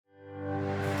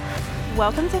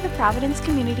Welcome to the Providence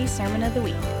Community Sermon of the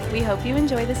Week. We hope you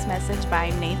enjoy this message by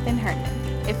Nathan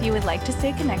Herndon. If you would like to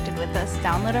stay connected with us,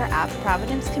 download our app,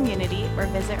 Providence Community, or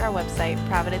visit our website,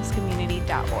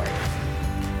 providencecommunity.org.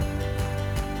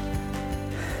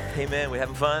 Amen. We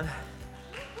having fun?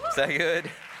 Is that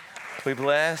good? We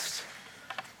blessed?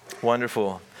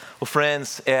 Wonderful. Well,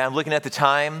 friends, I'm looking at the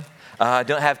time. I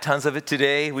don't have tons of it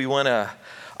today. We want to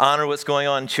honor what's going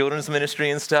on in children's ministry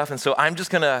and stuff. And so I'm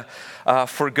just going to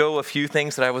forego a few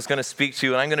things that I was going to speak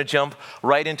to, and I'm going to jump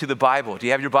right into the Bible. Do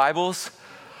you have your Bibles?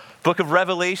 Book of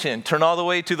Revelation. Turn all the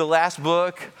way to the last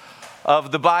book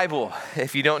of the Bible.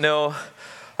 If you don't know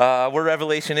where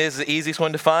Revelation is, the easiest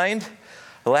one to find,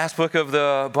 the last book of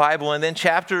the Bible, and then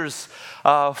chapters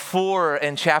 4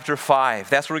 and chapter 5.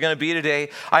 That's where we're going to be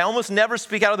today. I almost never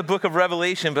speak out of the book of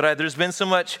Revelation, but there's been so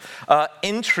much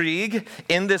intrigue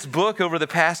in this book over the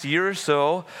past year or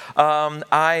so.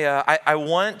 I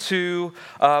want to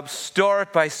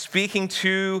start by speaking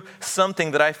to something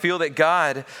that I feel that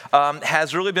God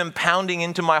has really been pounding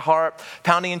into my heart,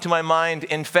 pounding into my mind.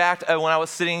 In fact, when I was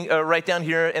sitting right down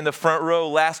here in the front row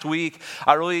last week,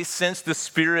 I really sensed the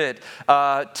Spirit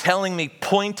telling me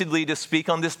pointedly to speak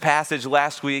on this passage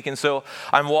last week, and so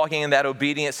I'm walking in that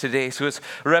obedience today. So it's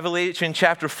Revelation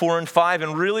chapter 4 and 5,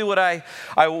 and really what I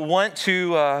want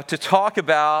to talk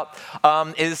about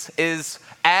is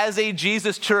as a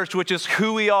Jesus church, which is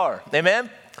who we are. Amen?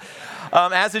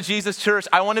 As a Jesus church,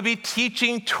 I want to be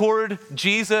teaching toward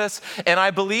Jesus, and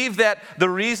I believe that the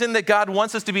reason that God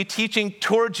wants us to be teaching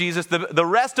toward Jesus, the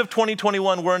rest of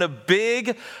 2021, we're in a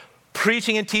big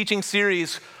preaching and teaching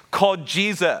series called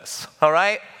Jesus, all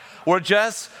right? We're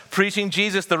just preaching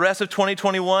Jesus the rest of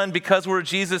 2021 because we're a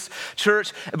Jesus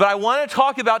church. But I want to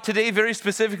talk about today very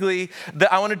specifically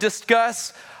that I want to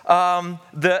discuss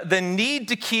the need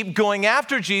to keep going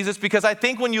after Jesus, because I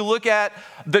think when you look at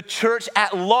the church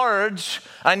at large,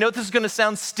 I know this is going to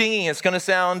sound stinging, it's going to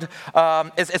sound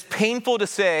it's painful to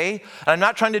say, and I'm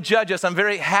not trying to judge us. I'm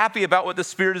very happy about what the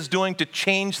Spirit is doing to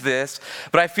change this,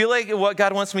 but I feel like what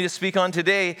God wants me to speak on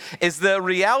today is the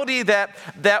reality that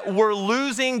we're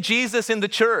losing Jesus in the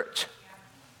church.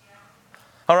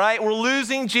 All right, we're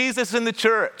losing Jesus in the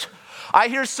church. I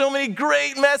hear so many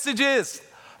great messages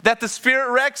that the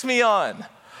Spirit wrecks me on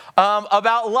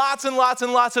about lots and lots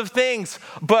and lots of things.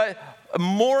 But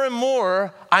more and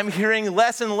more, I'm hearing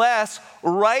less and less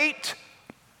right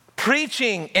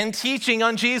preaching and teaching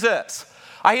on Jesus.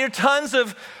 I hear tons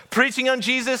of preaching on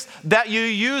Jesus that you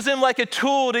use him like a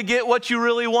tool to get what you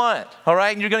really want, all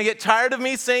right? And you're going to get tired of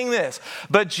me saying this,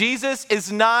 but Jesus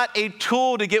is not a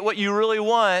tool to get what you really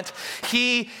want.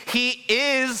 He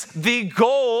is the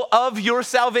goal of your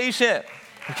salvation,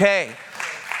 okay?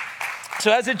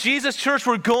 So as a Jesus church,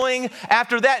 we're going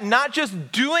after that, not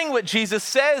just doing what Jesus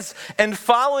says and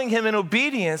following him in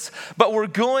obedience, but we're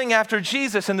going after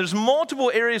Jesus. And there's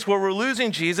multiple areas where we're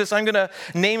losing Jesus. I'm going to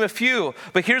name a few,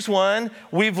 but here's one.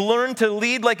 We've learned to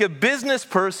lead like a business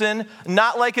person,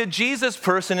 not like a Jesus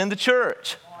person in the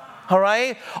church. All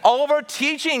right? All of our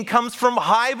teaching comes from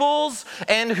Hybels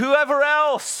and whoever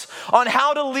else on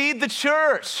how to lead the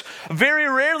church. Very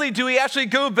rarely do we actually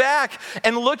go back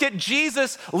and look at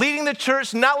Jesus leading the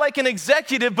church not like an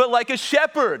executive, but like a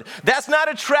shepherd. That's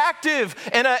not attractive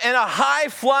in a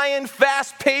high-flying,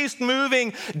 fast-paced,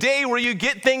 moving day where you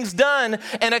get things done,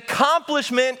 and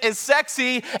accomplishment is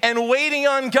sexy and waiting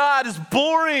on God is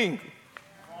boring.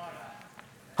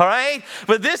 All right,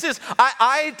 but this is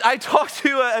I talked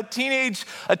to a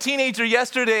teenager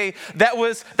yesterday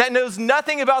that knows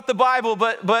nothing about the Bible,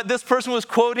 but this person was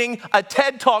quoting a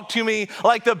TED Talk to me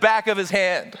like the back of his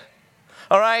hand.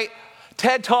 All right,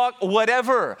 TED Talk,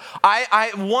 whatever.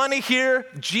 I want to hear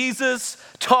Jesus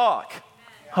talk.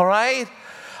 All right.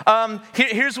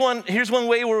 Here's one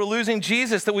way we're losing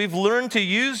Jesus, that we've learned to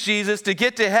use Jesus to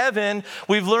get to heaven.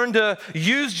 We've learned to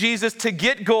use Jesus to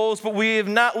get goals, but we have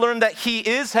not learned that he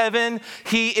is heaven.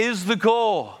 He is the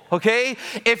goal, okay?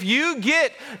 If you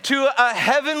get to a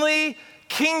heavenly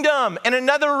kingdom in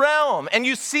another realm and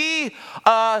you see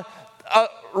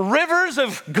rivers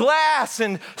of glass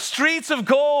and streets of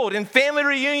gold and family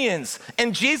reunions,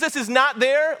 and Jesus is not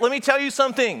there, let me tell you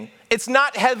something. It's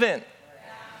not heaven.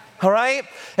 All right?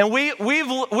 And we've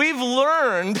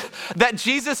learned that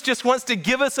Jesus just wants to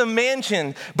give us a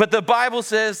mansion, but the Bible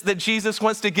says that Jesus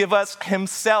wants to give us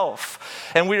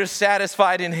himself, and we are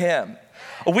satisfied in him.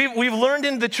 We've learned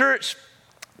in the church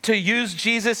to use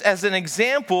Jesus as an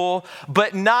example,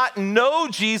 but not know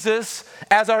Jesus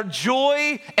as our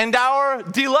joy and our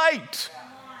delight.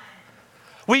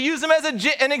 We use him as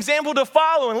an example to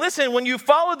follow. And listen, when you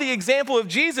follow the example of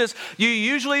Jesus, you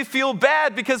usually feel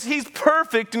bad because he's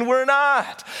perfect and we're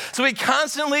not. So we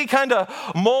constantly kind of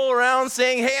mull around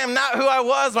saying, hey, I'm not who I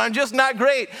was, I'm just not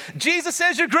great. Jesus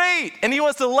says you're great, and he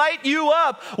wants to light you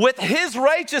up with his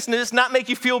righteousness, not make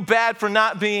you feel bad for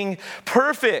not being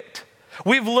perfect.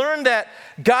 We've learned that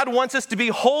God wants us to be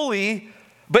holy,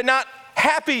 but not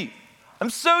happy. I'm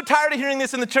so tired of hearing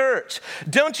this in the church.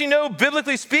 Don't you know,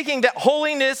 biblically speaking, that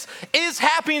holiness is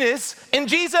happiness in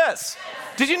Jesus?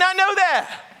 Did you not know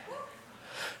that?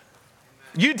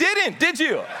 You didn't, did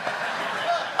you?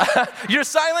 Your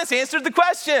silence answered the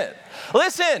question.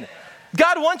 Listen,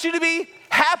 God wants you to be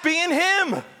happy in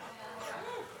him.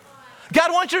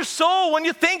 God wants your soul, when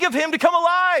you think of him, to come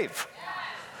alive.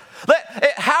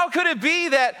 How could it be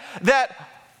that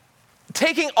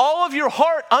taking all of your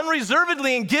heart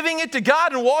unreservedly and giving it to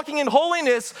God and walking in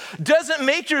holiness doesn't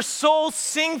make your soul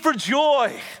sing for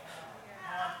joy?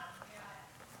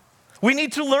 We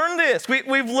need to learn this.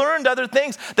 We've learned other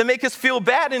things that make us feel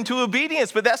bad into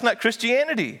obedience, but that's not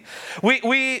Christianity.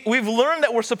 We've learned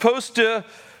that we're supposed to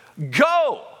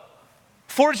go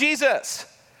for Jesus,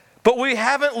 but we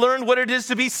haven't learned what it is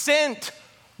to be sent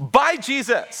by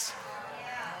Jesus.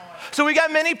 So we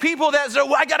got many people that say,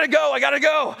 well, I gotta go, I gotta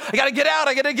get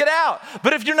out.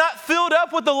 But if you're not filled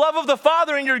up with the love of the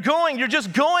Father and you're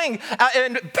just going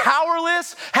in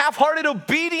powerless, half-hearted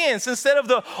obedience instead of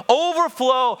the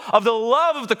overflow of the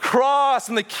love of the cross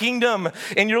and the kingdom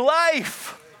in your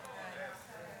life.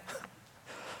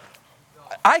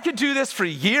 I could do this for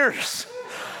years.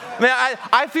 Man,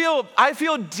 I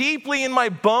feel deeply in my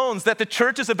bones that the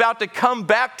church is about to come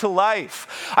back to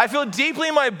life. I feel deeply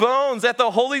in my bones that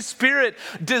the Holy Spirit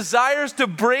desires to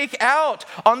break out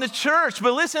on the church.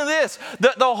 But listen to this,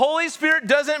 the Holy Spirit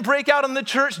doesn't break out on the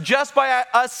church just by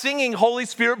us singing Holy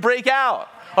Spirit break out.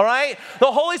 All right?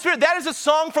 The Holy Spirit, that is a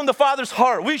song from the Father's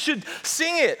heart. We should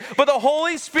sing it. But the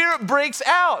Holy Spirit breaks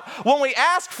out when we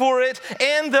ask for it,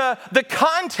 and the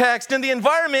context and the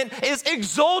environment is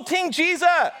exalting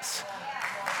Jesus.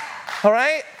 All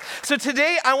right? So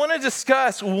today I want to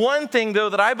discuss one thing, though,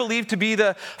 that I believe to be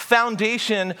the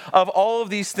foundation of all of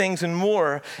these things and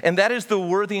more, and that is the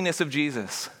worthiness of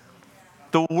Jesus.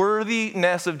 The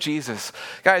worthiness of Jesus.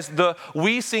 Guys,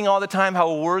 we sing all the time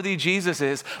how worthy Jesus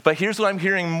is, but here's what I'm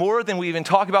hearing more than we even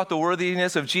talk about the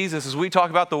worthiness of Jesus is we talk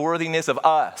about the worthiness of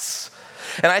us.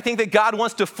 And I think that God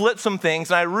wants to flip some things,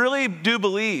 and I really do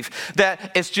believe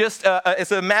that it's just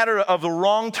it's a matter of the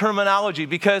wrong terminology,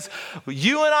 because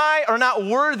you and I are not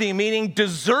worthy, meaning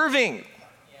deserving.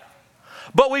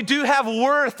 But we do have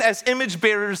worth as image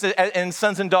bearers and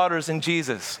sons and daughters in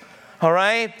Jesus. All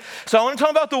right? So I want to talk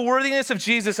about the worthiness of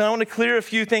Jesus, and I want to clear a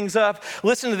few things up.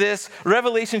 Listen to this,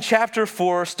 Revelation chapter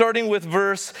 4, starting with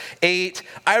verse 8.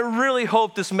 I really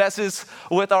hope this messes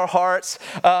with our hearts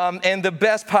in the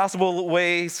best possible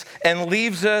ways and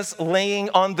leaves us laying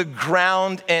on the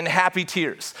ground in happy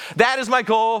tears. That is my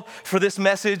goal for this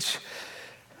message,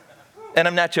 and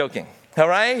I'm not joking. All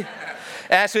right?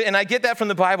 Actually, and I get that from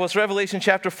the Bible. It's Revelation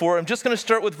chapter 4. I'm just going to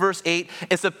start with verse 8.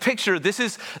 It's a picture. This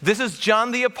is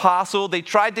John the Apostle. They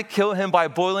tried to kill him by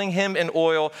boiling him in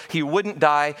oil. He wouldn't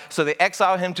die, so they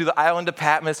exiled him to the island of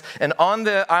Patmos. And on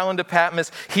the island of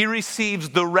Patmos, he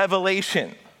receives the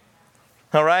revelation.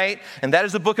 All right? And that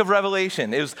is the book of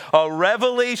Revelation. It was a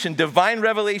revelation, divine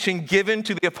revelation given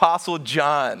to the Apostle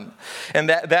John. And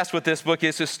that's what this book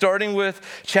is. So starting with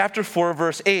chapter 4,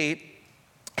 verse 8,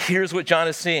 here's what John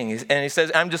is seeing. And he says,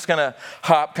 I'm just going to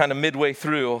hop kind of midway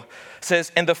through. It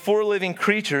says, and the 4 living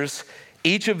creatures,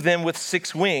 each of them with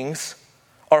 6 wings,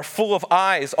 are full of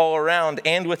eyes all around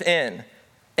and within.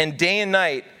 And day and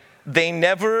night, they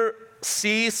never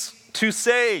cease to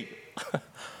say,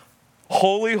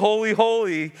 holy, holy,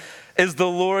 holy is the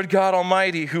Lord God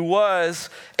Almighty, who was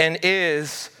and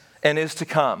is to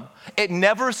come. It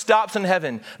never stops in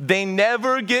heaven. They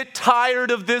never get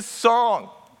tired of this song.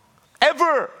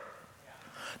 Ever.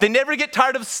 They never get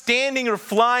tired of standing or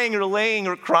flying or laying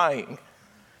or crying.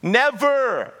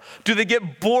 Never do they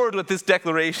get bored with this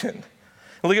declaration.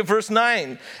 Look at verse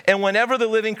 9. And whenever the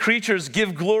living creatures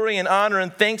give glory and honor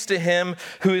and thanks to him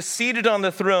who is seated on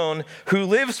the throne, who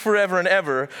lives forever and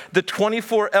ever, the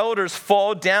 24 elders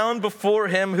fall down before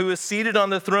him who is seated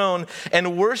on the throne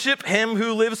and worship him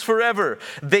who lives forever.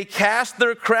 They cast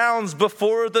their crowns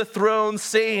before the throne,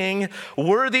 saying,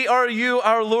 worthy are you,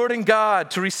 our Lord and God,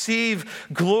 to receive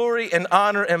glory and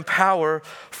honor and power.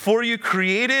 For you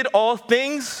created all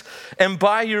things, and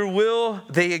by your will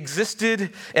they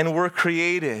existed and were created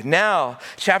created. Now,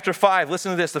 chapter 5,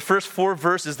 listen to this. The first 4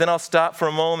 verses, then I'll stop for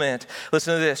a moment.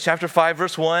 Listen to this. Chapter 5,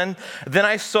 verse 1. Then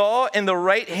I saw in the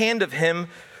right hand of him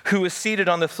who is seated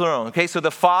on the throne. Okay, so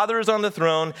the Father is on the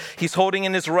throne. He's holding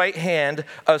in his right hand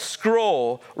a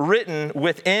scroll written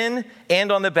within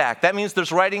and on the back. That means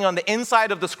there's writing on the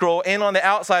inside of the scroll and on the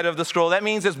outside of the scroll. That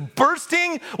means it's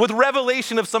bursting with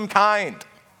revelation of some kind.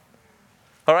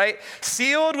 All right,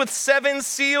 sealed with 7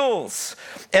 seals.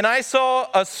 And I saw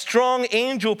a strong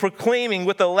angel proclaiming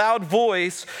with a loud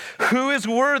voice, who is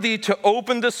worthy to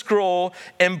open the scroll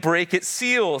and break its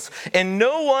seals? And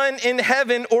no one in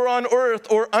heaven or on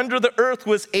earth or under the earth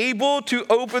was able to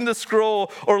open the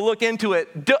scroll or look into it.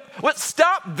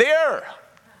 Stop there.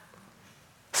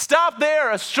 Stop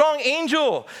there. A strong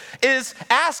angel is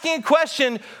asking a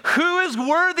question, who is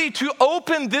worthy to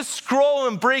open this scroll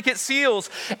and break its seals?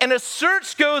 And a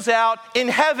search goes out in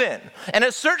heaven, and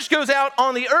a search goes out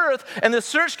on the earth, and the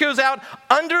search goes out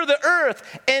under the earth,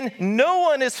 and no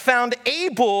one is found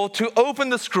able to open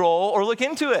the scroll or look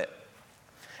into it.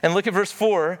 And look at verse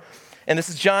 4, and this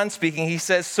is John speaking. He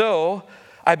says, so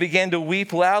I began to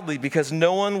weep loudly because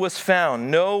no one was found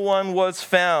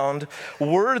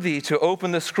worthy to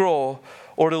open the scroll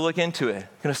or to look into it.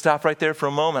 I'm going to stop right there for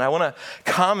a moment. I want to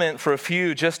comment for a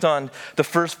few just on the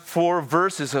first 4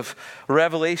 verses of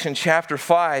Revelation chapter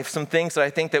 5, some things that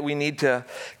I think that we need to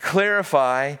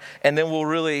clarify, and then we'll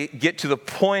really get to the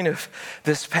point of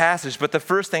this passage. But the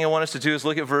first thing I want us to do is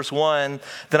look at verse 1.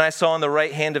 Then I saw in the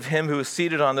right hand of him who was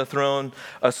seated on the throne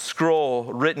a scroll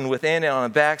written within and on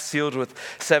the back, sealed with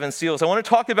 7 seals. I want to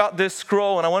talk about this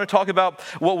scroll, and I want to talk about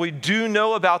what we do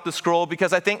know about the scroll,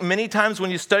 because I think many times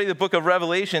when you study the book of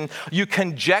Revelation, you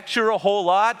conjecture a whole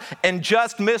lot and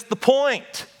just miss the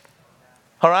point.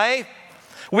 All right?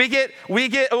 We get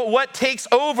what takes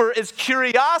over is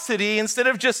curiosity instead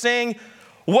of just saying,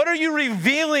 what are you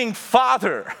revealing,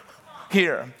 Father,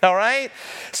 here? All right?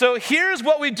 So here's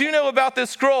what we do know about this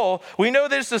scroll. We know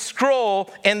there's a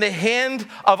scroll in the hand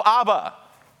of Abba.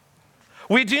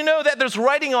 We do know that there's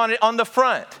writing on it on the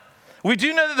front. We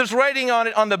do know that there's writing on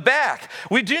it on the back.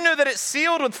 We do know that it's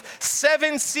sealed with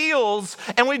 7 seals,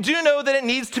 and we do know that it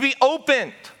needs to be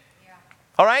opened. Yeah.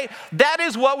 All right? That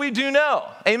is what we do know.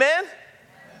 Amen?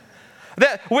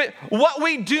 What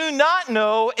we do not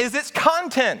know is its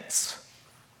contents.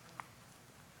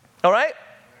 All right?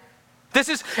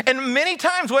 And many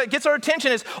times what gets our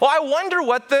attention is, I wonder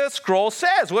what the scroll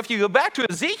says. Well, if you go back to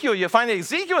Ezekiel, you find that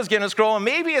Ezekiel is getting a scroll, and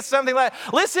maybe it's something like,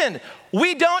 listen,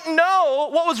 we don't know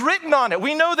what was written on it.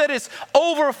 We know that it's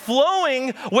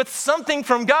overflowing with something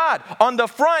from God on the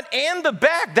front and the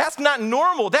back. That's not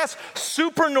normal. That's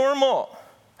super normal.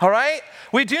 All right?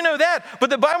 We do know that, but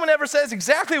the Bible never says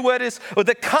exactly what is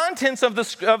the contents of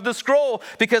the scroll,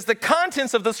 because the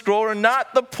contents of the scroll are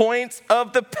not the points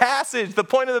of the passage. The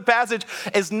point of the passage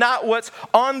is not what's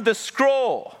on the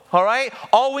scroll. All right?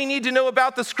 All we need to know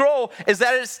about the scroll is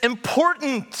that it's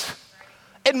important.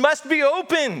 It must be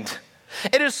opened.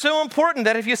 It is so important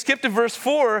that if you skip to verse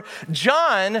 4,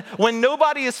 John, when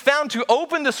nobody is found to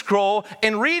open the scroll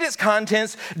and read its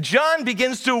contents, John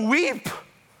begins to weep.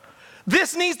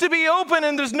 This needs to be open,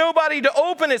 and there's nobody to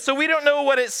open it, so we don't know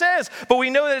what it says. But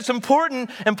we know that it's important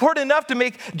enough to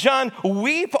make John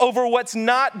weep over what's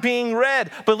not being read.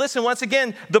 But listen, once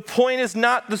again, the point is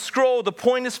not the scroll. The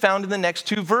point is found in the next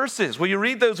 2 verses. Will you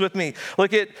read those with me?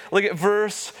 Look at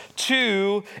verse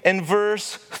 2 and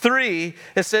verse 3.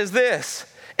 It says this,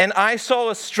 and I saw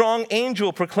a strong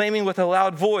angel proclaiming with a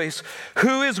loud voice,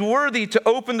 who is worthy to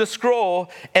open the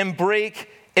scroll and break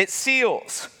its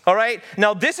seals. All right?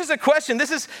 Now, this is a question.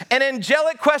 This is an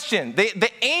angelic question.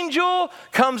 The angel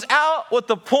comes out with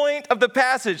the point of the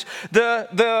passage.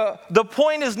 The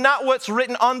point is not what's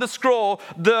written on the scroll.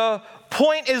 The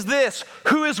point is this: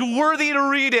 who is worthy to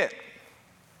read it?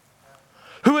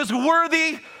 Who is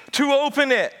worthy to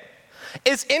open it?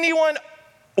 Is anyone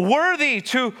worthy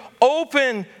to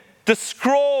open the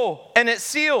scroll and its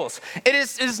seals? It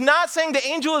is not saying, the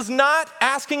angel is not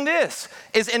asking this.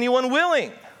 Is anyone willing?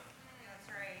 That's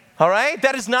right. All right?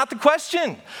 That is not the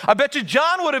question. I bet you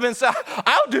John would have been saying,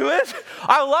 I'll do it.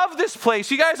 I love this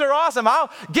place. You guys are awesome.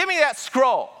 Give me that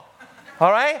scroll.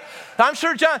 All right? I'm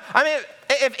sure John,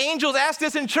 if angels ask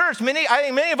this in church, many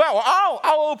of us,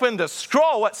 I'll open the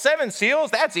scroll. What, 7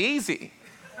 seals? That's easy.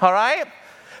 All right?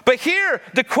 But here,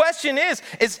 the question is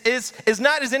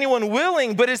not is anyone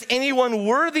willing, but is anyone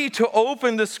worthy to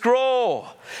open the scroll?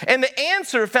 And the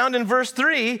answer found in verse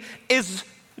 3 is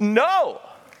no.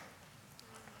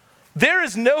 There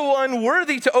is no one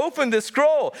worthy to open the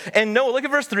scroll. And no, look at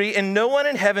verse 3, and no one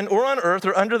in heaven or on earth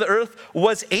or under the earth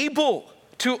was able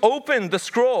to open the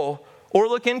scroll or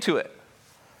look into it.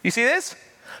 You see this?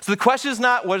 So the question is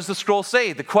not, what does the scroll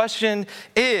say? The question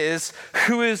is,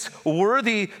 who is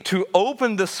worthy to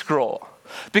open the scroll?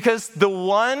 Because the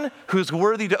one who's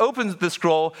worthy to open the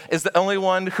scroll is the only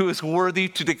one who is worthy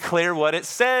to declare what it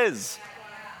says.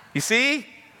 You see?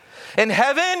 In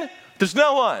heaven, there's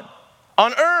no one.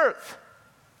 On earth,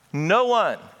 no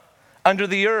one. Under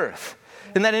the earth.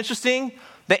 Isn't that interesting?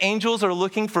 The angels are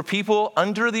looking for people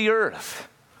under the earth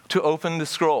to open the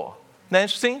scroll. Isn't that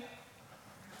interesting?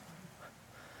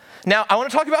 Now, I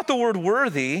want to talk about the word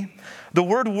worthy. The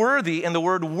word worthy and the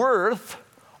word worth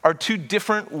are two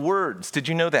different words. Did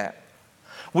you know that?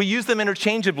 We use them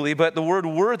interchangeably, but the word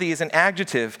worthy is an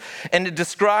adjective, and it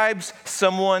describes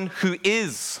someone who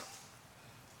is.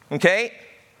 Okay?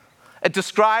 It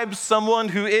describes someone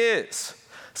who is.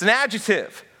 It's an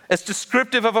adjective. It's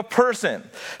descriptive of a person.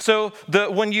 So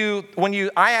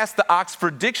I asked the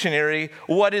Oxford Dictionary,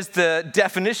 what is the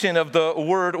definition of the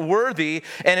word worthy?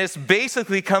 And it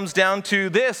basically comes down to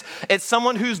this. It's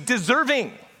someone who's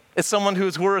deserving. It's someone who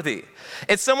is worthy.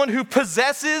 It's someone who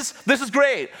possesses, this is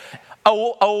great.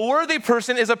 A worthy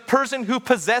person is a person who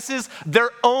possesses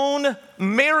their own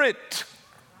merit.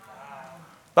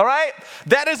 All right?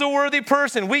 That is a worthy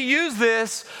person. We use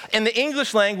this in the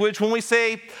English language when we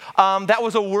say that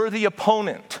was a worthy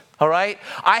opponent. All right?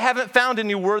 I haven't found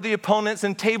any worthy opponents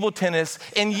in table tennis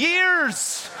in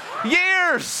years.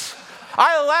 Years.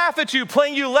 I laugh at you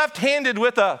playing you left-handed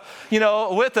with a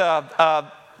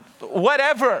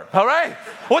whatever, all right?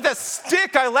 With a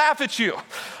stick, I laugh at you,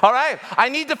 all right? I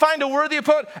need to find a worthy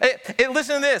opponent.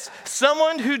 Listen to this.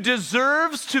 Someone who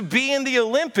deserves to be in the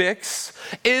Olympics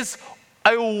is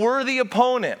a worthy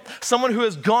opponent. Someone who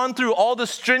has gone through all the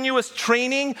strenuous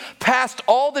training, passed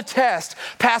all the tests,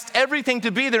 passed everything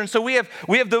to be there. And so we have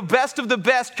the best of the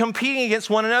best competing against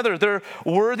one another. They're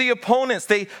worthy opponents.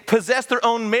 They possess their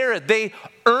own merit. They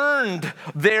earned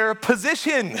their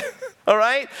position. All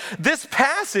right? This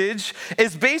passage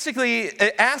is basically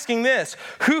asking this: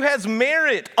 who has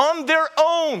merit on their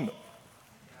own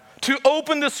to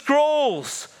open the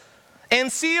scrolls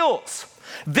and seals?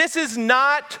 This is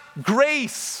not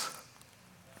grace.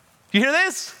 You hear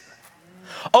this?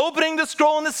 Opening the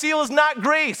scroll and the seal is not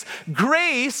grace.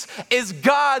 Grace is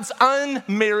God's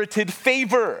unmerited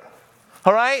favor.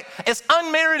 All right? It's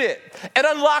unmerited. It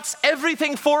unlocks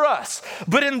everything for us.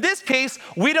 But in this case,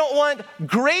 we don't want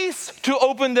grace to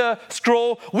open the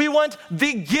scroll. We want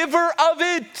the giver of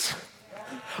it.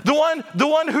 The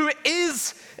one who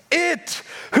is it,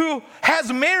 who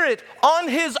has merit on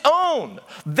his own.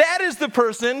 That is the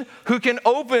person who can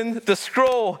open the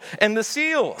scroll and the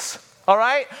seals. All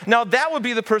right? Now that would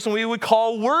be the person we would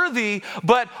call worthy,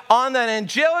 but on an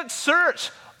angelic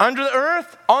search, under the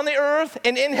earth, on the earth,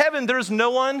 and in heaven, there's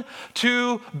no one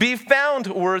to be found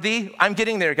worthy. I'm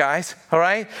getting there, guys, all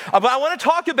right? But I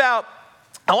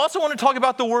also want to talk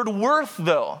about the word worth,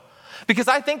 though, because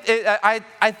I think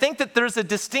that there's a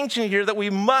distinction here that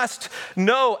we must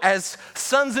know as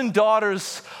sons and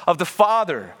daughters of the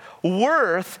Father.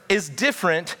 Worth is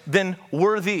different than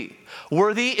worthy.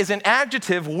 Worthy is an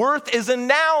adjective. Worth is a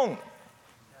noun,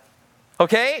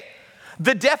 okay?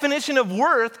 The definition of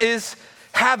worth is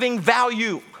having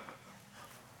value.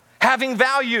 Having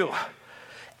value.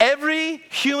 Every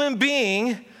human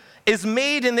being is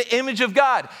made in the image of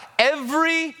God.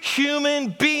 Every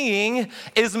human being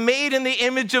is made in the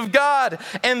image of God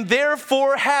and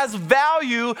therefore has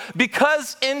value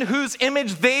because in whose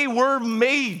image they were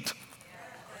made.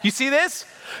 You see this?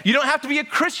 You don't have to be a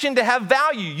Christian to have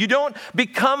value. You don't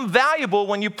become valuable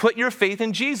when you put your faith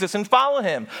in Jesus and follow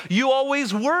him. You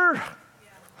always were.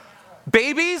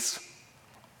 Babies,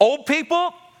 old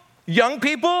people, young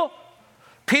people,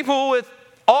 people with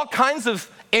all kinds of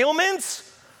ailments,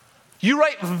 you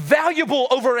write valuable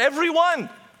over everyone.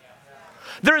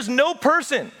 There is no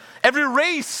person, every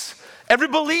race, every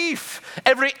belief,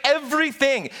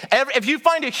 everything. If you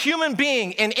find a human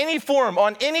being in any form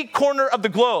on any corner of the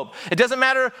globe, it doesn't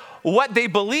matter what they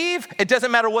believe, it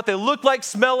doesn't matter what they look like,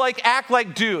 smell like, act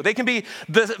like, do. They can be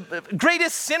the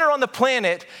greatest sinner on the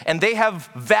planet, and they have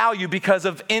value because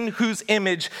of in whose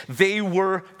image they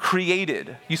were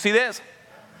created. You see this?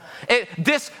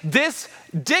 This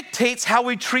dictates how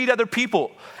we treat other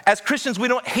people. As Christians, we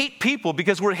don't hate people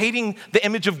because we're hating the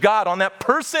image of God on that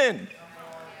person.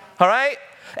 All right?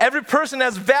 Every person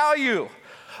has value,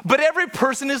 but every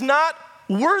person is not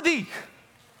worthy.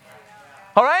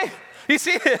 All right? You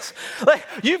see this? Like,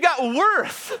 you've got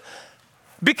worth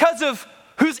because of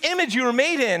whose image you were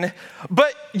made in,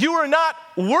 but you are not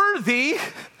worthy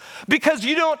because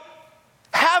you don't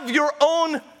have your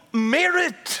own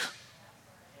merit.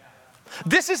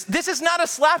 This is not a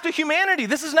slap to humanity.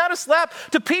 This is not a slap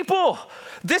to people.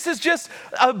 This is just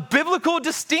a biblical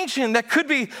distinction that could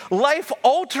be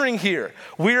life-altering here.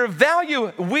 We are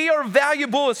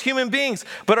valuable as human beings,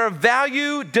 but our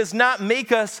value does not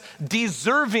make us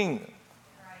deserving.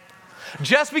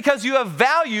 Just because you have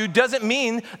value doesn't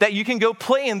mean that you can go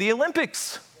play in the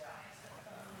Olympics.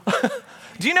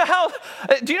 Do you know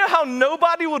how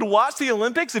nobody would watch the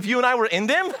Olympics if you and I were in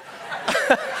them?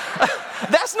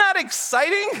 That's not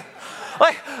exciting.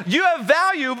 Like, you have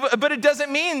value, but it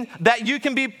doesn't mean that you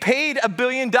can be paid $1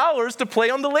 billion to play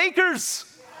on the Lakers.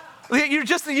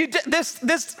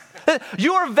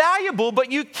 You are valuable,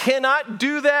 but you cannot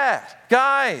do that,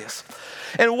 guys.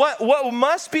 And what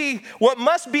must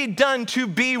be done to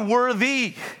be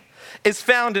worthy is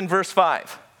found in verse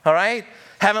 5. All right?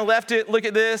 Haven't left it. Look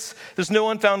at this. There's no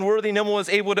one found worthy. No one was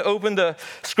able to open the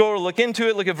scroll or look into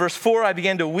it. Look at verse 4. I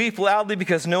began to weep loudly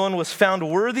because no one was found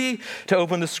worthy to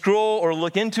open the scroll or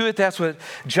look into it. That's what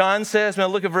John says. Now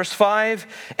look at verse 5.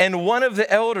 And one of the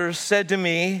elders said to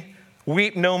me,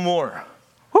 weep no more.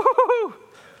 Woo-hoo-hoo.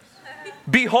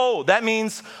 Behold, that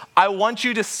means I want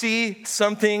you to see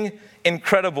something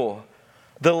incredible.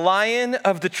 The Lion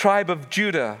of the tribe of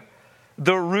Judah,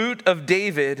 the Root of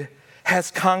David, has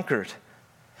conquered.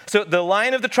 So the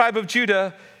Lion of the tribe of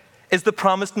Judah is the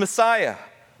promised Messiah,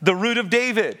 the Root of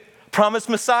David, promised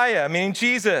Messiah, meaning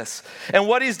Jesus. And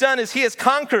what he's done is he has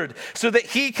conquered so that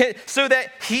he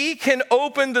can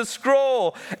open the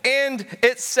scroll and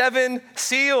its 7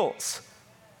 seals.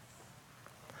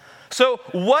 So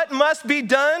what must be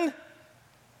done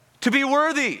to be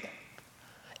worthy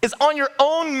is on your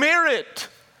own merit.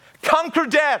 Conquer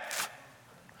death,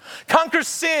 conquer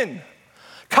sin,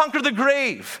 conquer the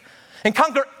grave, and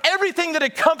conquer everything that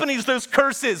accompanies those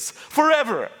curses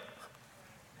forever.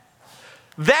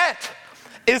 That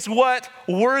is what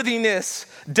worthiness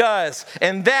does.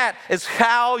 And that is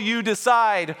how you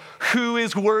decide who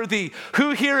is worthy.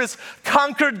 Who here has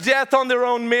conquered death on their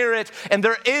own merit. And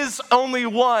there is only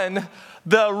one,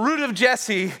 the Root of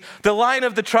Jesse, the Lion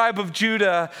of the tribe of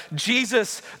Judah,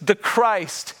 Jesus the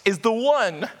Christ, is the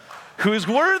one who is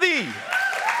worthy.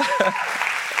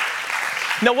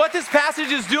 Now, what this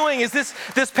passage is doing is this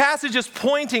passage is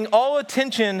pointing all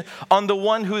attention on the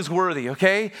one who is worthy,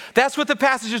 okay? That's what the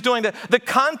passage is doing. The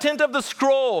content of the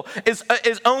scroll is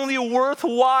only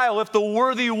worthwhile if the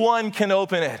worthy one can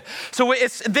open it. So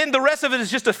then the rest of it is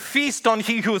just a feast on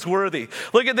he who is worthy.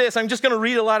 Look at this. I'm just going to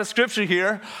read a lot of scripture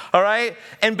here, all right?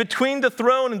 And between the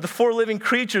throne and the 4 living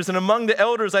creatures and among the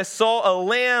elders, I saw a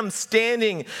lamb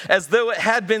standing as though it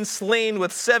had been slain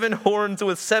with 7 horns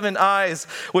with 7 eyes,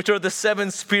 which are the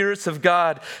 7 spirits of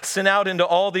God sent out into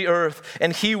all the earth.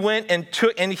 And he went and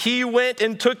took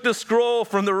the scroll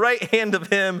from the right hand of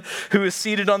him who is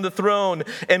seated on the throne.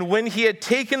 And when he had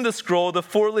taken the scroll, the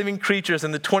 4 living creatures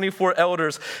and the 24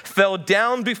 elders fell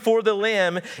down before the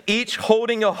Lamb, each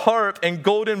holding a harp and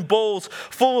golden bowls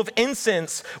full of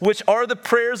incense, which are the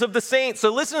prayers of the saints.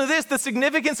 So listen to this. The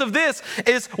significance of this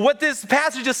is what this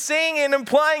passage is saying and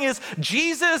implying is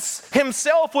Jesus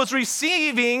himself was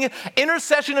receiving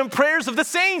intercession and prayers of the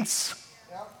saints.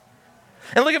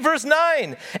 And look at verse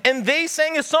 9. And they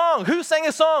sang a song. Who sang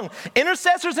a song?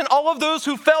 Intercessors and all of those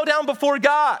who fell down before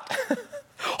God.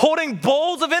 Holding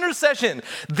bowls of intercession.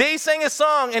 They sang a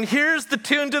song, and here's the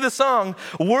tune to the song.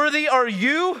 Worthy are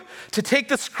you to take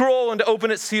the scroll and to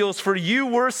open its seals, for you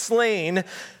were slain.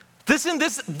 Listen,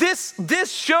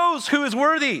 this shows who is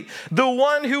worthy. The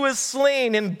one who is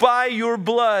slain, and by your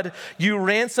blood you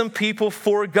ransom people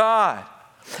for God.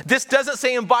 This doesn't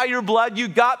say, and by your blood you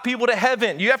got people to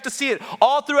heaven. You have to see it.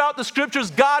 All throughout the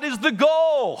scriptures, God is the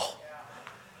goal.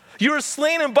 You are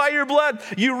slain, and by your blood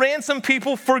you ransom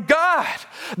people for God.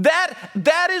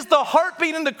 That is the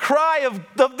heartbeat and the cry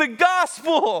of the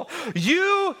gospel.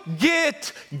 You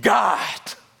get God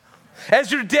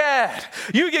as your dad.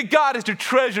 You get God as your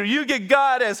treasure. You get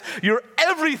God as your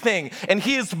everything. And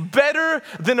he is better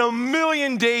than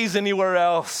 1,000,000 days anywhere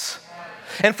else.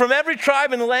 And from every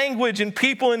tribe and language and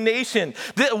people and nation,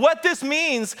 what this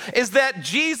means is that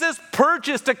Jesus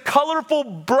purchased a colorful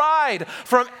bride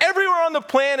from everywhere on the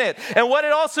planet. And what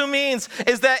it also means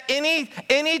is that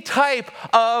any type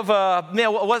of,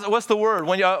 what's the word?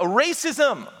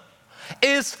 Racism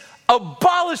is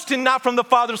abolished and not from the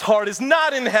Father's heart, is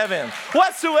not in heaven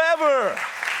whatsoever.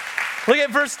 Look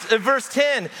at verse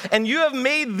 10. And you have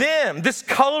made them, this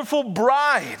colorful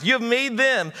bride, you have made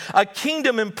them a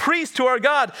kingdom and priests to our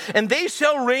God, and they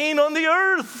shall reign on the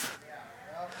earth.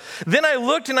 Then I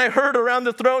looked and I heard around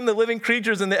the throne the living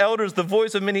creatures and the elders the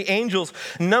voice of many angels,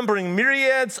 numbering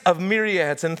myriads of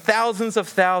myriads and thousands of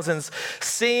thousands,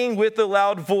 saying with a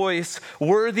loud voice,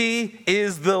 "Worthy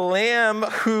is the Lamb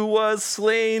who was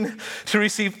slain to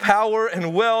receive power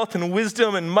and wealth and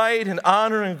wisdom and might and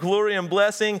honor and glory and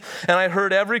blessing." And I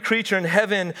heard every creature in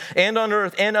heaven and on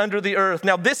earth and under the earth.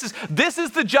 Now this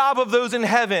is the job of those in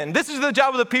heaven. This is the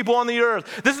job of the people on the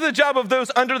earth. This is the job of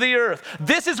those under the earth.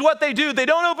 This is what they do. They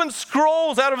don't open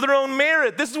scrolls out of their own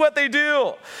merit. This is what they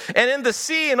do. And in the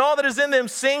sea and all that is in them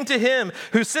sing to him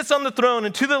who sits on the throne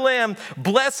and to the Lamb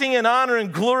blessing and honor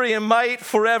and glory and might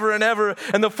forever and ever.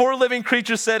 And the four living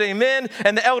creatures said amen,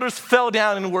 and the elders fell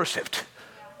down and worshiped.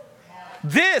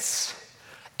 This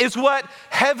is what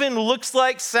heaven looks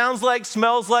like, sounds like,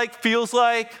 smells like, feels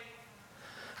like.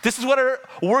 This is what our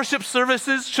worship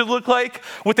services should look like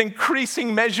with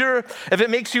increasing measure. If it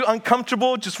makes you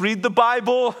uncomfortable, just read the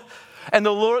Bible, and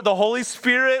the Lord, the Holy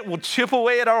Spirit will chip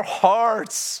away at our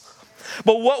hearts.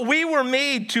 But what we were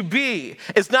made to be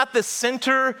is not the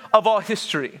center of all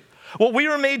history. What we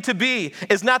were made to be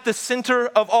is not the center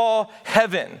of all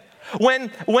heaven.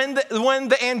 When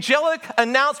the angelic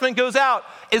announcement goes out,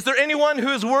 is there anyone who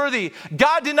is worthy?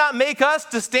 God did not make us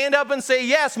to stand up and say,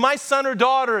 yes, my son or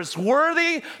daughter is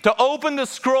worthy to open the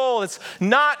scroll. It's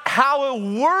not how it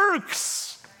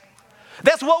works.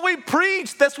 That's what we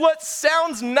preach. That's what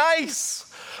sounds nice.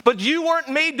 But you weren't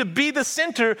made to be the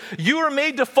center. You were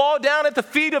made to fall down at the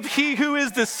feet of he who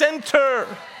is the center.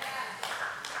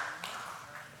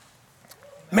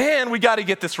 Man, we got to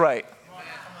get this right.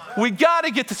 We got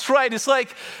to get this right. It's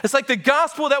like the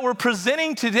gospel that we're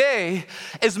presenting today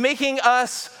is making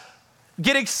us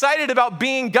get excited about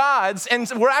being God's, and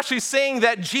we're actually saying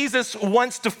that Jesus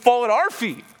wants to fall at our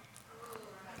feet.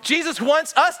 Jesus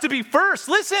wants us to be first.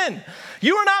 Listen,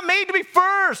 you are not made to be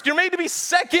first. You're made to be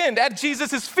second at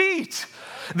Jesus' feet.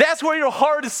 That's where your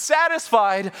heart is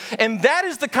satisfied, and that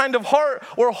is the kind of heart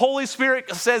where Holy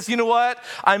Spirit says, you know what?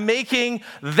 I'm making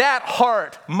that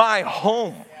heart my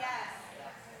home.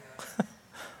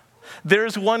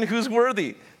 There's one who's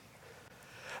worthy.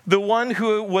 The one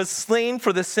who was slain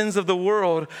for the sins of the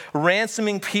world,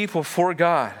 ransoming people for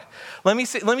God. Let me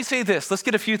say this. Let's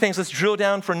get a few things. Let's drill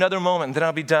down for another moment, then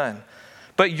I'll be done.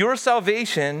 But your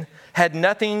salvation had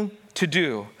nothing to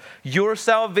do. Your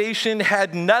salvation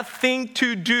had nothing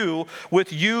to do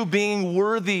with you being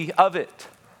worthy of it.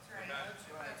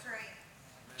 That's right.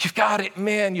 You've got it,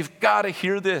 man. You've got to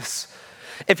hear this.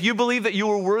 If you believe that you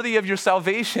are worthy of your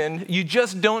salvation, you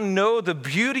just don't know the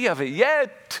beauty of it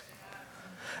yet.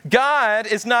 God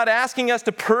is not asking us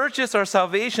to purchase our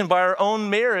salvation by our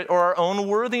own merit or our own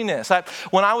worthiness.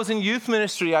 When I was in youth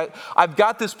ministry, I've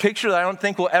got this picture that I don't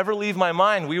think will ever leave my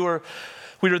mind.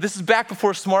 This is back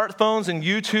before smartphones and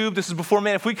YouTube. This is before,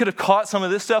 man, if we could have caught some of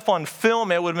this stuff on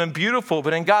film, it would have been beautiful.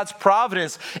 But in God's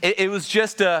providence, it was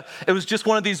just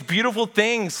one of these beautiful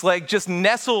things, like just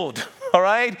nestled, all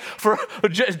right, for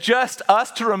just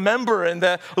us to remember, and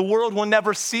the world will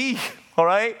never see, all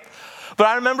right. But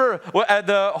I remember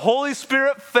the Holy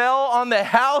Spirit fell on the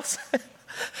house.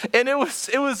 And it was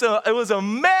a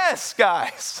mess,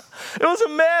 guys. It was a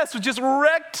mess with just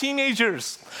wrecked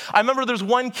teenagers. I remember there's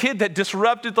one kid that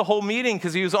disrupted the whole meeting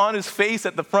because he was on his face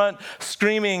at the front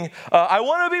screaming, I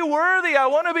want to be worthy, I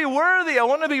want to be worthy, I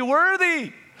want to be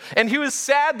worthy. And he was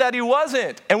sad that he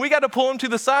wasn't. And we got to pull him to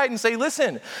the side and say,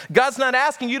 listen, God's not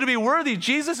asking you to be worthy.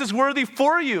 Jesus is worthy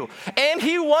for you. And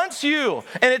he wants you.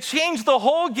 And it changed the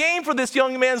whole game for this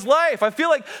young man's life. I feel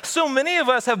like so many of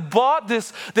us have bought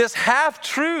this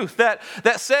half-truth that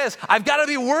says, I've got to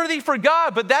be worthy for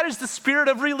God. But that is the spirit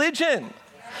of religion.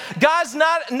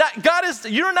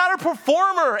 You're not a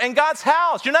performer in God's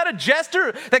house. You're not a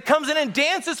jester that comes in and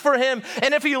dances for him.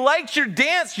 And if he likes your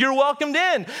dance, you're welcomed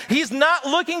in. He's not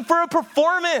looking for a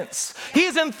performance.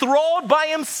 He's enthralled by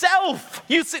himself.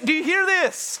 Do you hear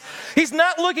this? He's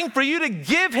not looking for you to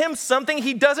give him something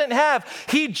he doesn't have.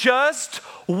 He just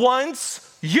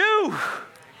wants you.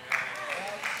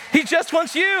 He just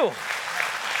wants you.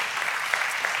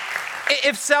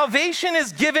 If salvation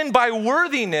is given by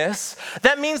worthiness,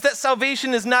 that means that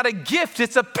salvation is not a gift,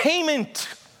 it's a payment.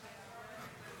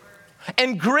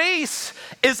 And grace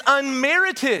is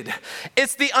unmerited.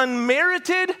 It's the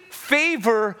unmerited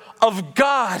favor of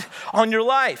God on your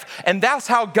life. And that's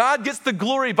how God gets the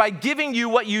glory, by giving you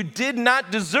what you did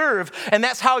not deserve. And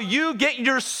that's how you get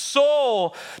your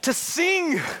soul to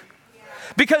sing.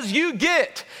 Because you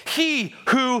get he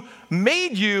who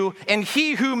made you and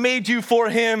he who made you for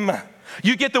him.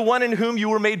 You get the one in whom you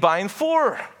were made by and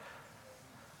for.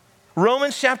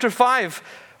 Romans chapter 5,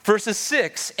 verses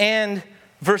 6 and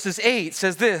verses 8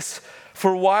 says this,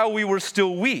 For while we were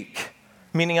still weak,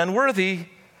 meaning unworthy,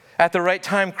 at the right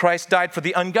time Christ died for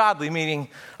the ungodly, meaning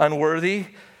unworthy.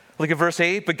 Look at verse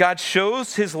 8. But God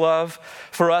shows his love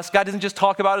for us. God doesn't just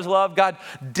talk about his love. God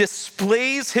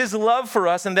displays his love for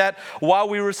us, and that while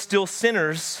we were still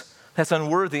sinners, that's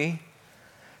unworthy,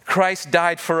 Christ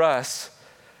died for us,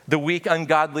 the weak,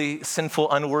 ungodly,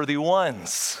 sinful, unworthy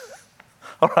ones.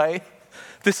 All right?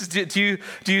 Do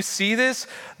you see this?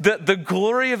 The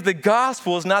glory of the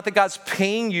gospel is not that God's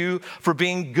paying you for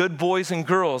being good boys and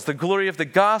girls. The glory of the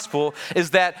gospel is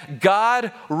that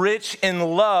God, rich in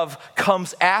love,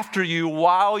 comes after you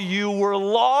while you were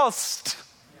lost.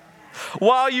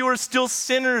 While you were still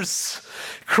sinners,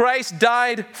 Christ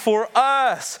died for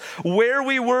us. Where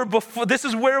we were before, this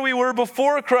is where we were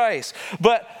before Christ.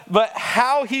 But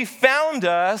how he found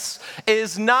us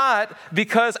is not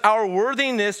because our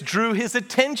worthiness drew his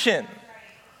attention.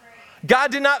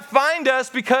 God did not find us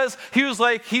because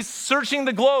he's searching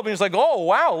the globe and he's like, oh,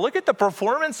 wow, look at the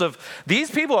performance of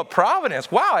these people at Providence.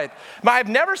 Wow, I've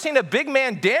never seen a big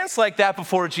man dance like that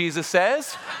before, Jesus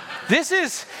says. This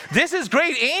is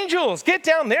great. Angels, get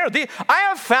down there. I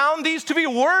have found these to be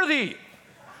worthy.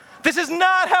 This is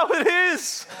not how it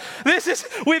is.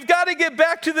 We've got to get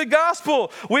back to the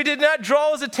gospel. We did not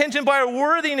draw his attention by our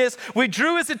worthiness. We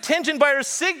drew his attention by our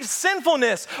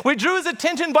sinfulness. We drew his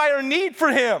attention by our need for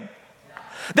him.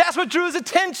 That's what drew his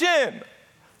attention.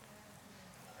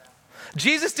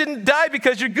 Jesus didn't die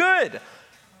because you're good.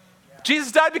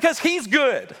 Jesus died because he's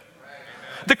good.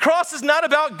 The cross is not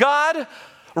about God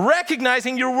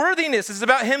recognizing your worthiness. It's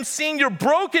about him seeing your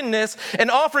brokenness and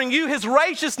offering you his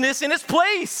righteousness in its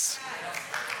place.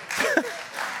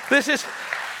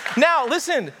 Now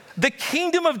listen, the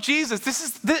kingdom of Jesus,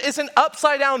 it's an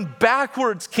upside down,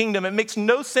 backwards kingdom. It makes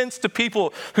no sense to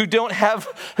people who don't have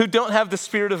the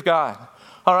Spirit of God.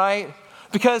 All right?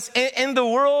 Because in the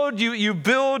world, you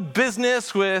build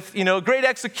business with, great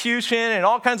execution and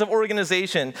all kinds of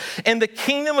organization. In the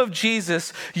kingdom of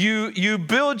Jesus, you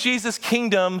build Jesus'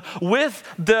 kingdom with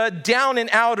the down and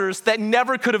outers that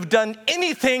never could have done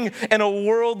anything in a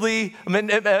worldly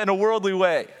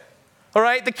way. All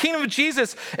right, the kingdom of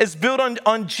Jesus is built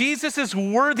on Jesus'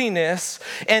 worthiness,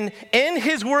 and in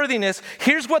his worthiness,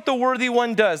 here's what the worthy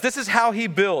one does. This is how he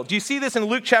builds. You see this in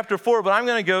Luke chapter 4, but I'm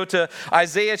going to go to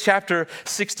Isaiah chapter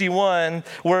 61,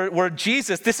 where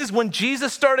Jesus, this is when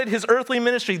Jesus started his earthly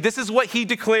ministry. This is what he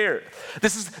declared.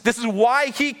 This is why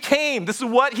he came. This is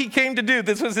what he came to do.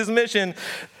 This was his mission.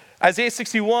 Isaiah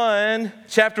 61,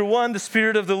 chapter 1, the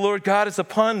Spirit of the Lord God is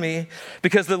upon me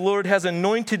because the Lord has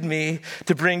anointed me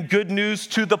to bring good news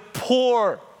to the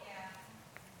poor.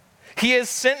 He has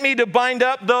sent me to bind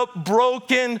up the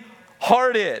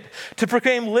brokenhearted, to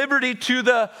proclaim liberty to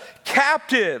the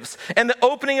captives and the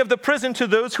opening of the prison to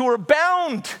those who are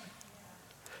bound,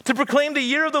 to proclaim the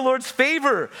year of the Lord's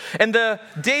favor and the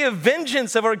day of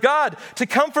vengeance of our God, to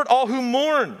comfort all who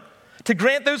mourn, to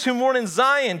grant those who mourn in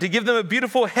Zion, to give them a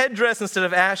beautiful headdress instead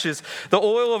of ashes, the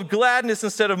oil of gladness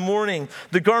instead of mourning,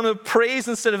 the garment of praise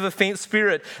instead of a faint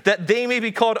spirit, that they may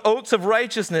be called oaks of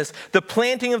righteousness, the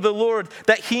planting of the Lord,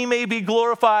 that he may be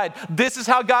glorified. This is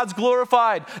how God's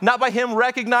glorified, not by him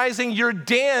recognizing your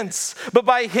dance, but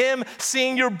by him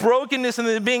seeing your brokenness and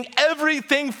then being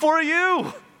everything for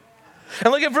you. And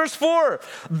look at verse 4.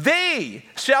 They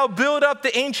shall build up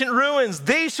the ancient ruins.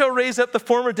 They shall raise up the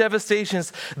former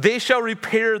devastations. They shall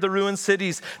repair the ruined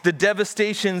cities, the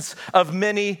devastations of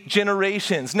many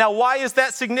generations. Now, why is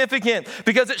that significant?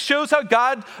 Because it shows how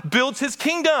God builds his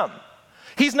kingdom.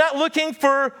 He's not looking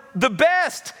for the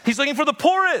best. He's looking for the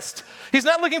poorest. He's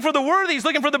not looking for the worthy. He's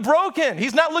looking for the broken.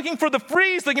 He's not looking for the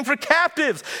free. He's looking for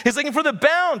captives. He's looking for the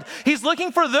bound. He's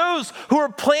looking for those who are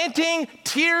planting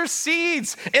tear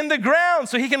seeds in the ground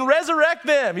so he can resurrect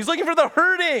them. He's looking for the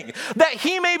hurting that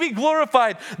he may be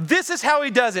glorified. This is how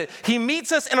he does it. He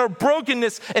meets us in our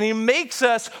brokenness and he makes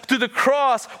us through the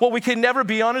cross what we can never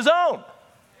be on his own.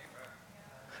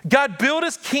 God built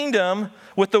his kingdom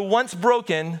with the once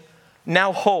broken,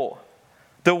 now whole,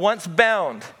 the once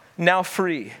bound, now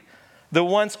free, the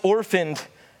once orphaned,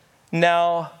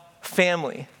 now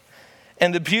family.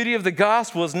 And the beauty of the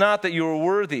gospel is not that you are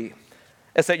worthy,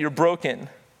 it's that you're broken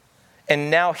and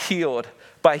now healed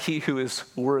by he who is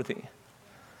worthy.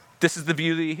 This is the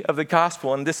beauty of the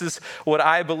gospel, and this is what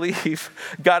I believe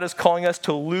God is calling us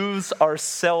to lose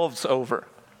ourselves over.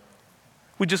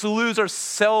 We just lose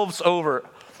ourselves over.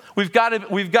 We've got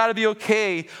to be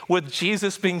okay with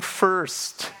Jesus being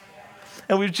first.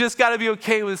 And we've just got to be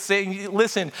okay with saying,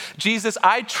 listen, Jesus,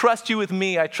 I trust you with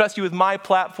me. I trust you with my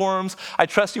platforms. I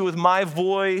trust you with my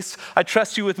voice. I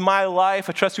trust you with my life.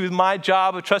 I trust you with my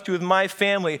job. I trust you with my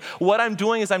family. What I'm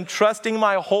doing is I'm trusting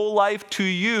my whole life to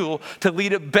you to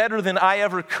lead it better than I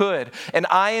ever could. And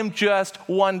I am just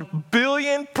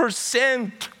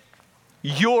 1,000,000,000%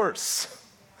 yours.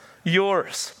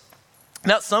 Yours.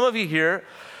 Now, some of you here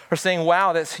are saying,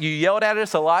 wow, you yelled at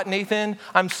us a lot, Nathan.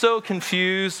 I'm so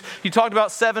confused. You talked about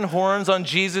 7 horns on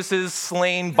Jesus'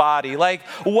 slain body. Like,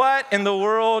 what in the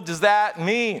world does that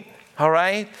mean? All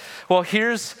right? Well,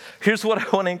 here's what I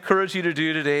want to encourage you to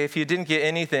do today. If you didn't get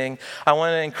anything, I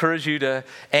want to encourage you to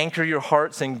anchor your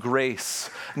hearts in grace,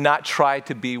 not try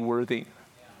to be worthy.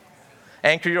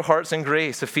 Anchor your hearts in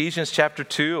grace. Ephesians chapter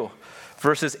 2,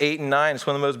 verses 8 and 9. It's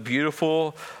one of the most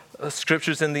beautiful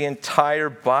scriptures in the entire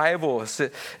Bible.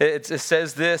 It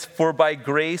says this, for by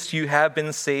grace you have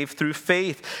been saved through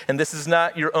faith. And this is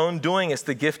not your own doing, it's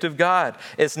the gift of God.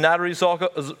 It's not a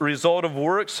result of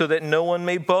works so that no one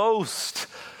may boast.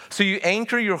 So you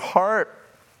anchor your heart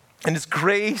in His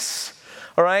grace.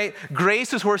 All right?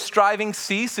 Grace is where striving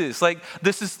ceases. Like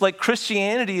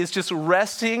Christianity is just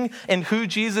resting in who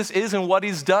Jesus is and what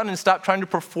He's done and stop trying to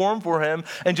perform for Him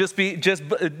and just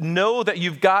know that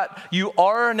you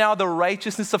are now the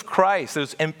righteousness of Christ.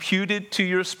 It's imputed to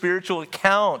your spiritual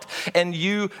account. And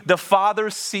the Father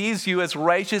sees you as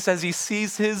righteous as He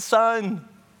sees His Son.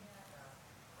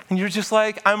 And you're just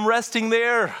like, I'm resting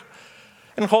there.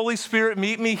 And Holy Spirit,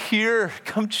 meet me here.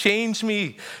 Come change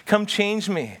me. Come change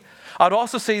me. I'd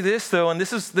also say this, though, and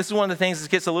this is one of the things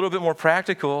that gets a little bit more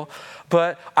practical,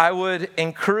 but I would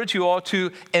encourage you all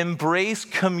to embrace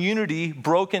community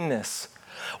brokenness.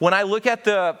 When I look at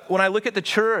the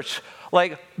church,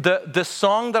 like the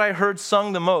song that I heard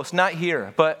sung the most, not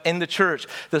here, but in the church,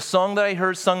 the song that I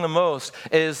heard sung the most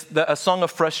is a song of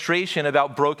frustration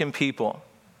about broken people.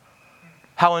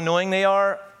 How annoying they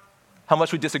are, how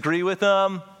much we disagree with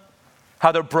them,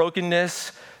 how their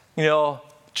brokenness,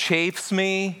 chafes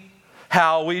me.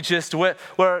 How we just, but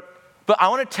I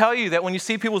want to tell you that when you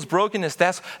see people's brokenness,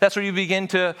 that's where you begin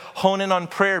to hone in on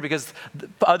prayer, because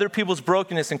other people's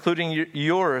brokenness, including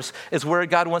yours, is where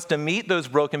God wants to meet those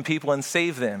broken people and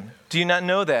save them. Do you not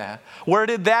know that? Where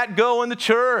did that go in the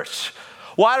church?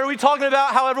 Why are we talking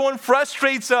about how everyone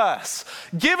frustrates us?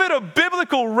 Give it a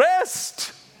biblical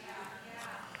rest.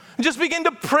 Just begin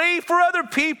to pray for other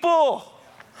people.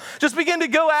 Just begin to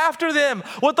go after them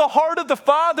with the heart of the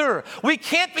Father. We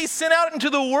can't be sent out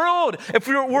into the world if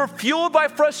we're fueled by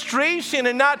frustration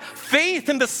and not faith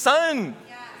in the Son.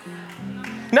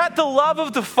 Not the love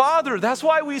of the Father. That's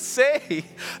why we say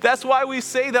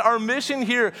that our mission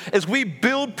here is we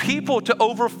build people to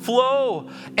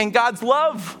overflow in God's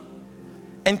love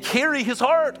and carry His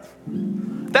heart.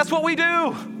 That's what we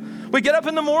do. We get up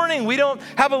in the morning. We don't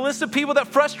have a list of people that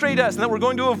frustrate us and that we're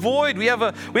going to avoid. We have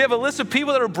a list of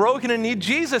people that are broken and need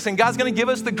Jesus, and God's going to give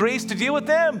us the grace to deal with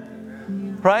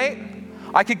them, right?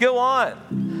 I could go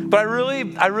on, but I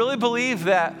really believe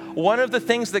that one of the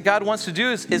things that God wants to do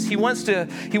is He wants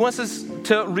us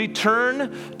to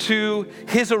return to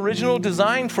His original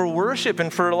design for worship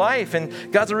and for life.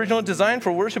 And God's original design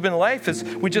for worship and life is,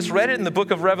 we just read it in the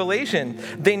book of Revelation.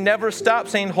 They never stop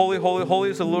saying, holy, holy, holy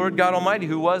is the Lord God Almighty,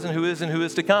 who was and who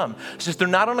is to come. It's just they're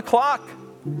not on a clock.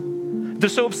 They're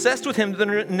so obsessed with Him that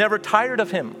they're never tired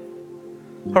of Him.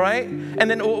 All right? And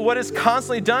then what is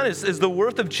constantly done is the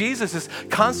worth of Jesus is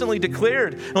constantly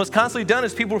declared. And what's constantly done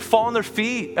is people fall on their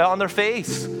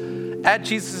face at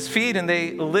Jesus' feet, and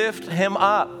they lift Him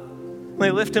up.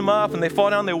 They lift Him up and they fall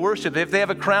down, they worship. If they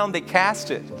have a crown, they cast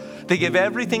it. They give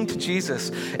everything to Jesus.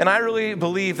 And I really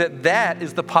believe that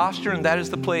is the posture and that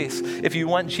is the place, if you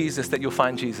want Jesus, that you'll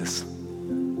find Jesus.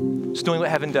 Just doing what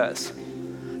heaven does.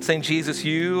 Saying, Jesus,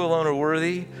 you alone are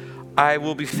worthy. I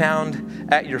will be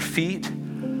found at your feet.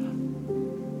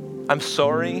 I'm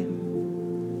sorry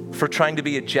for trying to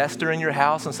be a jester in your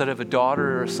house instead of a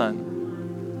daughter or a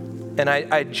son. And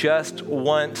I just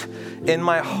want in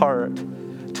my heart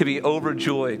to be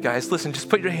overjoyed. Guys, listen, just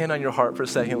put your hand on your heart for a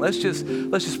second. Let's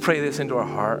just pray this into our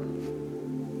heart.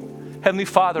 Heavenly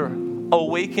Father,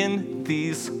 awaken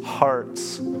these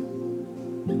hearts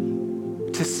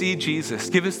to see Jesus.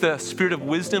 Give us the spirit of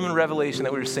wisdom and revelation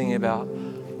that we were singing about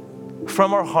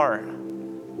from our heart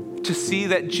to see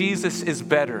that Jesus is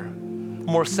better,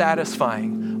 more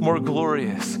satisfying, more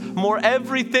glorious, more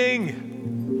everything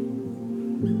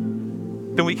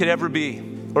than we could ever be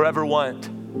or ever want.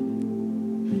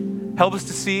 Help us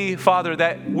to see, Father,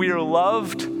 that we are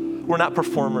loved, we're not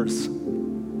performers.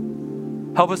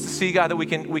 Help us to see, God, that we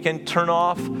can turn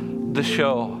off the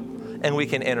show and we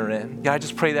can enter in. God, I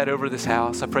just pray that over this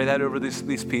house. I pray that over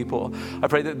these people. I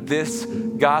pray that this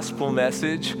gospel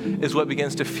message is what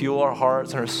begins to fuel our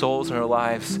hearts and our souls and our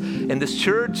lives in this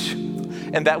church,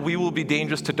 and that we will be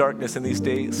dangerous to darkness in these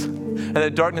days. And the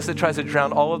darkness that tries to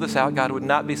drown all of this out, God, would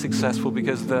not be successful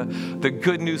because the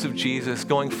good news of Jesus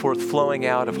going forth, flowing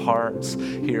out of hearts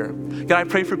here. God, I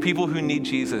pray for people who need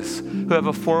Jesus, who have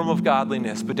a form of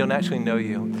godliness but don't actually know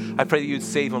you. I pray that you'd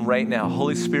save them right now.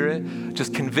 Holy Spirit,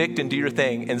 just convict and do your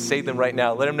thing and save them right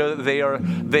now. Let them know that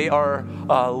they are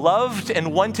loved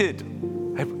and wanted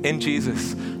in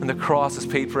Jesus, and the cross has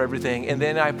paid for everything. And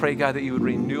then I pray, God, that you would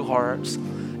renew hearts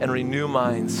and renew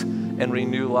minds and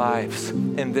renew lives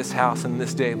in this house and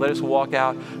this day. Let us walk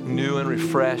out new and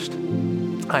refreshed.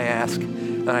 I ask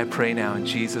and I pray now in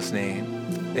Jesus'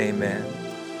 name, amen.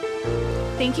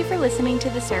 Thank you for listening to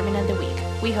the Sermon of the Week.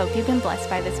 We hope you've been blessed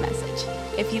by this message.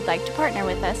 If you'd like to partner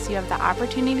with us, you have the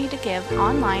opportunity to give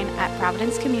online at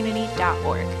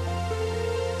providencecommunity.org.